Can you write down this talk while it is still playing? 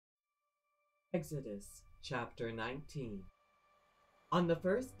Exodus chapter 19. On the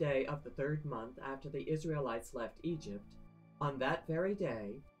first day of the third month after the Israelites left Egypt, on that very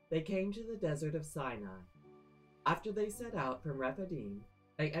day, they came to the desert of Sinai. After they set out from Rephidim,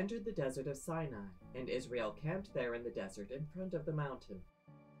 they entered the desert of Sinai, and Israel camped there in the desert in front of the mountain.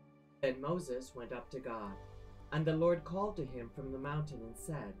 Then Moses went up to God, and the Lord called to him from the mountain and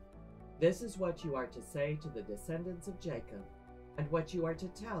said, "This is what you are to say to the descendants of Jacob, and what you are to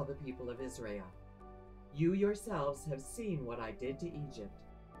tell the people of Israel. You yourselves have seen what I did to Egypt,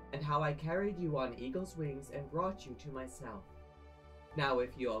 and how I carried you on eagle's wings and brought you to myself. Now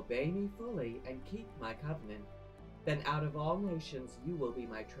if you obey me fully and keep my covenant, then out of all nations you will be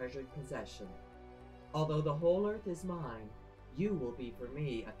my treasured possession. Although the whole earth is mine, you will be for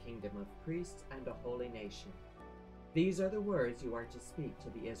me a kingdom of priests and a holy nation. These are the words you are to speak to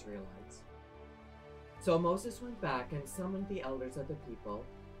the Israelites." So Moses went back and summoned the elders of the people,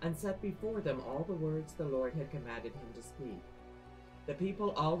 and set before them all the words the Lord had commanded him to speak. The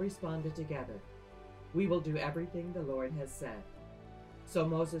people all responded together, "We will do everything the Lord has said." So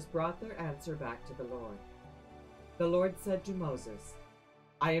Moses brought their answer back to the Lord. The Lord said to Moses,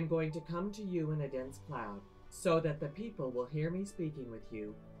 "I am going to come to you in a dense cloud, so that the people will hear me speaking with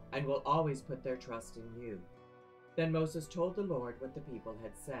you, and will always put their trust in you." Then Moses told the Lord what the people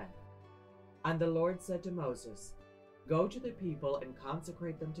had said. And the Lord said to Moses, "Go to the people and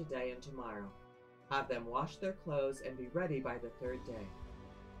consecrate them today and tomorrow. Have them wash their clothes and be ready by the third day.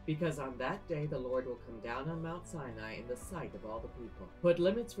 Because on that day the Lord will come down on Mount Sinai in the sight of all the people. Put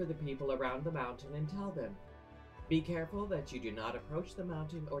limits for the people around the mountain and tell them, 'Be careful that you do not approach the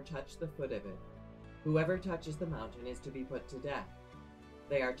mountain or touch the foot of it. Whoever touches the mountain is to be put to death.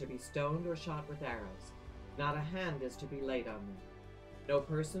 They are to be stoned or shot with arrows. Not a hand is to be laid on them. No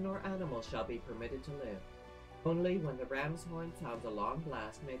person or animal shall be permitted to live. Only when the ram's horn sounds a long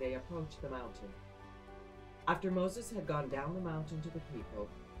blast may they approach the mountain.'" After Moses had gone down the mountain to the people,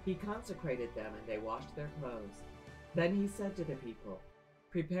 he consecrated them and they washed their clothes. Then he said to the people,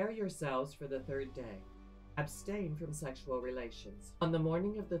 "Prepare yourselves for the third day. Abstain from sexual relations." On the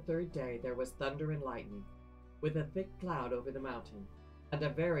morning of the third day there was thunder and lightning, with a thick cloud over the mountain, and a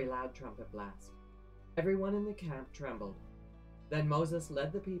very loud trumpet blast. Everyone in the camp trembled. Then Moses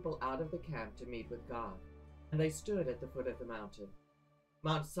led the people out of the camp to meet with God, and they stood at the foot of the mountain.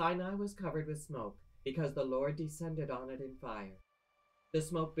 Mount Sinai was covered with smoke, because the Lord descended on it in fire. The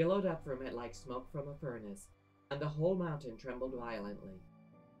smoke billowed up from it like smoke from a furnace, and the whole mountain trembled violently.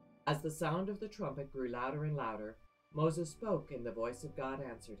 As the sound of the trumpet grew louder and louder, Moses spoke, and the voice of God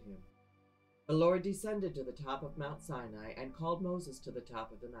answered him. The Lord descended to the top of Mount Sinai and called Moses to the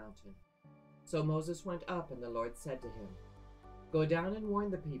top of the mountain. So Moses went up, and the Lord said to him, "Go down and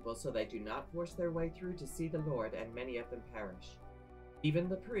warn the people so they do not force their way through to see the Lord, and many of them perish. Even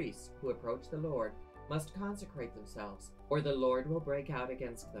the priests who approach the Lord must consecrate themselves, or the Lord will break out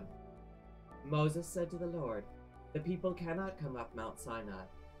against them." Moses said to the Lord, "The people cannot come up Mount Sinai,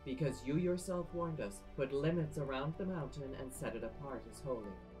 because you yourself warned us, 'Put limits around the mountain and set it apart as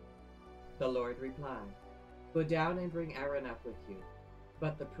holy.'" The Lord replied, "Go down and bring Aaron up with you.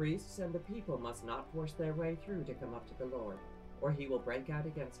 But the priests and the people must not force their way through to come up to the Lord, or he will break out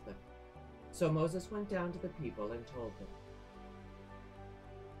against them." So Moses went down to the people and told them.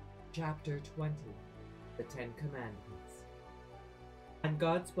 Chapter 20. The Ten Commandments. And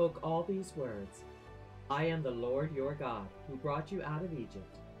God spoke all these words, "I am the Lord your God, who brought you out of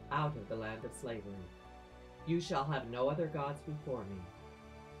Egypt, out of the land of slavery. You shall have no other gods before me.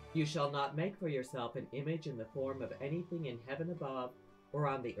 You shall not make for yourself an image in the form of anything in heaven above, or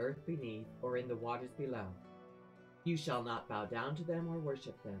on the earth beneath, or in the waters below. You shall not bow down to them or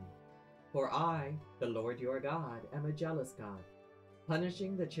worship them. For I, the Lord your God, am a jealous God,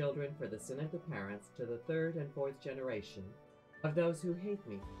 punishing the children for the sin of the parents to the third and fourth generation of those who hate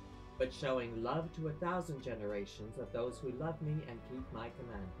me, but showing love to 1,000 generations of those who love me and keep my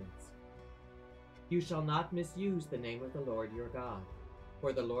commandments. You shall not misuse the name of the Lord your God,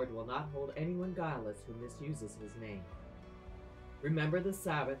 for the Lord will not hold anyone guileless who misuses his name. Remember the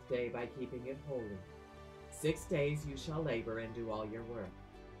Sabbath day by keeping it holy. 6 days you shall labor and do all your work.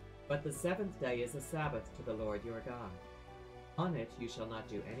 But the seventh day is a Sabbath to the Lord your God. On it you shall not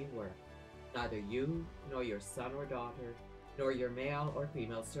do any work, neither you, nor your son or daughter, nor your male or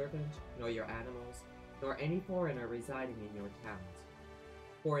female servant, nor your animals, nor any foreigner residing in your towns.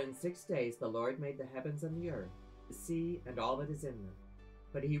 For in 6 days the Lord made the heavens and the earth, the sea, and all that is in them.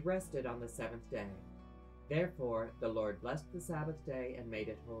 But he rested on the seventh day. Therefore the Lord blessed the Sabbath day and made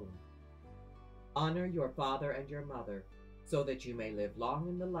it holy. Honor your father and your mother, so that you may live long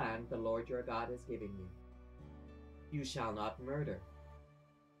in the land the Lord your God is giving you. You shall not murder.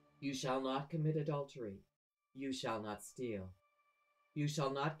 You shall not commit adultery. You shall not steal. You shall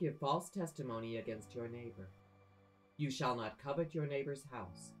not give false testimony against your neighbor. You shall not covet your neighbor's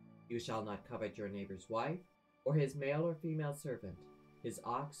house. You shall not covet your neighbor's wife, or his male or female servant, his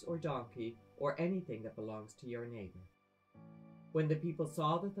ox or donkey, or anything that belongs to your neighbor. When the people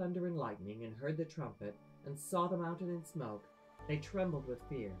saw the thunder and lightning, and heard the trumpet, and saw the mountain in smoke, they trembled with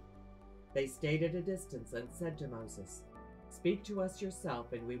fear. They stayed at a distance and said to Moses, "Speak to us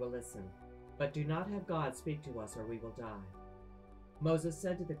yourself, and we will listen. But do not have God speak to us, or we will die." Moses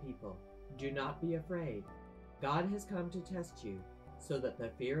said to the people, "Do not be afraid. God has come to test you, so that the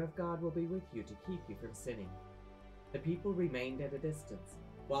fear of God will be with you to keep you from sinning." The people remained at a distance,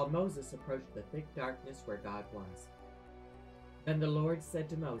 while Moses approached the thick darkness where God was. Then the Lord said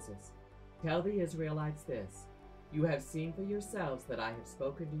to Moses, "Tell the Israelites this: You have seen for yourselves that I have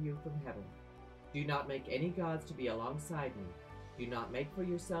spoken to you from heaven. Do not make any gods to be alongside me. Do not make for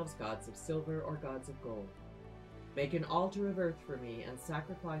yourselves gods of silver or gods of gold. Make an altar of earth for me, and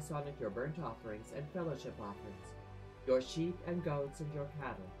sacrifice on it your burnt offerings and fellowship offerings, your sheep and goats and your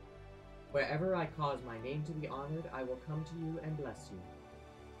cattle. Wherever I cause my name to be honored, I will come to you and bless you.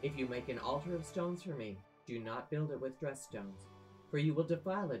 If you make an altar of stones for me, do not build it with dressed stones, for you will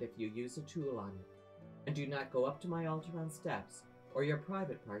defile it if you use a tool on it. And do not go up to my altar on steps, or your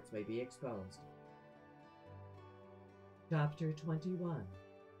private parts may be exposed." Chapter 21.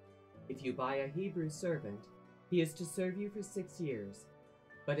 If you buy a Hebrew servant, he is to serve you for 6 years,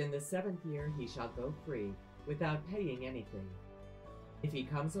 but in the 7th year he shall go free, without paying anything. If he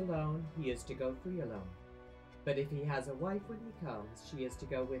comes alone, he is to go free alone. But if he has a wife when he comes, she is to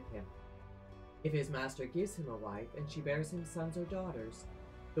go with him. If his master gives him a wife, and she bears him sons or daughters,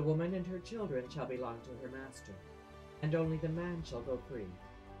 the woman and her children shall belong to her master, and only the man shall go free.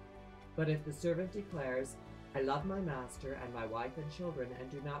 But if the servant declares, "I love my master and my wife and children, and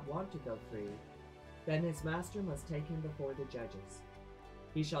do not want to go free," then his master must take him before the judges.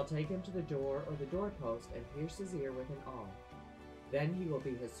 He shall take him to the door or the doorpost and pierce his ear with an awl. Then he will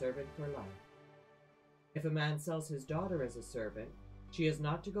be his servant for life. If a man sells his daughter as a servant, she is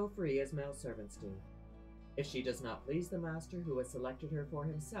not to go free as male servants do. If she does not please the master who has selected her for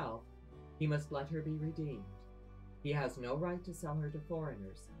himself, he must let her be redeemed. He has no right to sell her to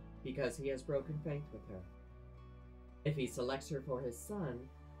foreigners, because he has broken faith with her. If he selects her for his son,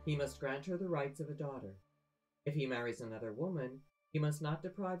 he must grant her the rights of a daughter. If he marries another woman, he must not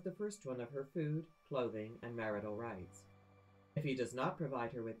deprive the first one of her food, clothing, and marital rights. If he does not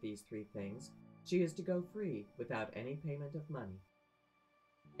provide her with these 3 things, she is to go free without any payment of money.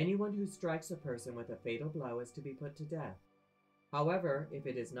 Anyone who strikes a person with a fatal blow is to be put to death. However, if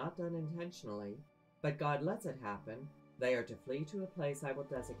it is not done intentionally, but God lets it happen, they are to flee to a place I will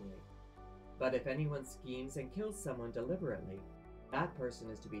designate. But if anyone schemes and kills someone deliberately, that person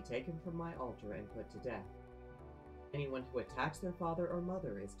is to be taken from my altar and put to death. Anyone who attacks their father or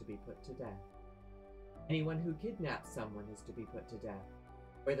mother is to be put to death. Anyone who kidnaps someone is to be put to death,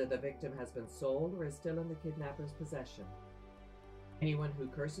 whether the victim has been sold or is still in the kidnapper's possession. Anyone who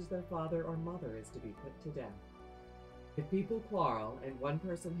curses their father or mother is to be put to death. If people quarrel and one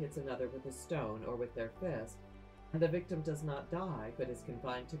person hits another with a stone or with their fist, and the victim does not die but is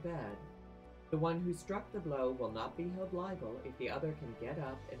confined to bed, the one who struck the blow will not be held liable if the other can get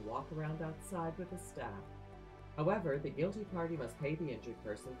up and walk around outside with a staff. However, the guilty party must pay the injured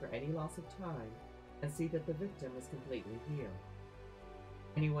person for any loss of time and see that the victim is completely healed.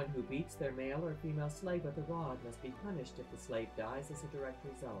 Anyone who beats their male or female slave with a rod must be punished if the slave dies as a direct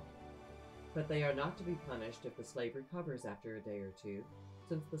result. But they are not to be punished if the slave recovers after a day or 2,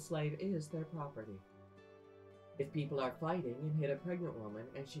 since the slave is their property. If people are fighting and hit a pregnant woman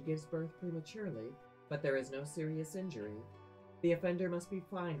and she gives birth prematurely, but there is no serious injury, the offender must be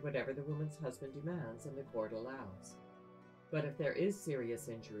fined whatever the woman's husband demands and the court allows. But if there is serious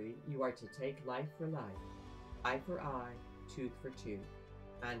injury, you are to take life for life, eye for eye, tooth for tooth,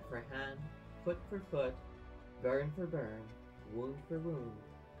 hand for hand, foot for foot, burn for burn, wound for wound,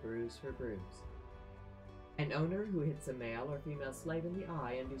 bruise for bruise. An owner who hits a male or female slave in the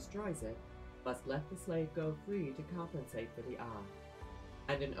eye and destroys it must let the slave go free to compensate for the eye.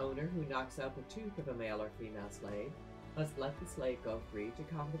 And an owner who knocks out the tooth of a male or female slave must let the slave go free to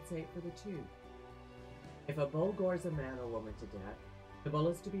compensate for the tooth. If a bull gores a man or woman to death, the bull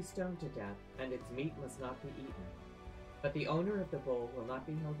is to be stoned to death, and its meat must not be eaten. But the owner of the bull will not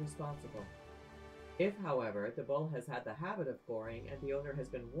be held responsible. If, however, the bull has had the habit of goring and the owner has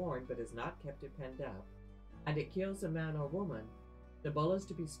been warned but has not kept it penned up, and it kills a man or woman, the bull is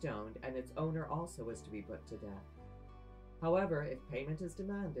to be stoned and its owner also is to be put to death. However, if payment is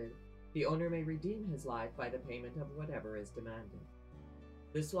demanded, the owner may redeem his life by the payment of whatever is demanded.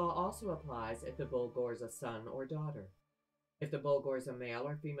 This law also applies if the bull gores a son or daughter. If the bull gores a male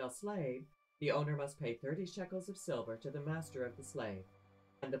or female slave, the owner must pay 30 shekels of silver to the master of the slave,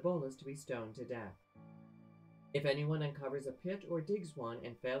 and the bull is to be stoned to death. If anyone uncovers a pit or digs one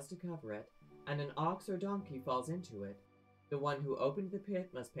and fails to cover it, and an ox or donkey falls into it, the one who opened the pit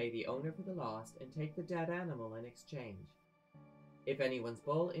must pay the owner for the loss and take the dead animal in exchange. If anyone's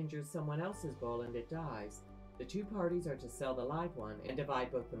bull injures someone else's bull and it dies, the two parties are to sell the live one and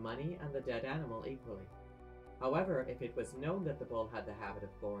divide both the money and the dead animal equally. However, if it was known that the bull had the habit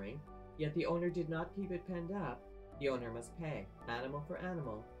of goring, yet the owner did not keep it penned up, the owner must pay, animal for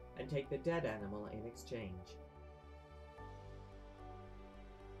animal, and take the dead animal in exchange.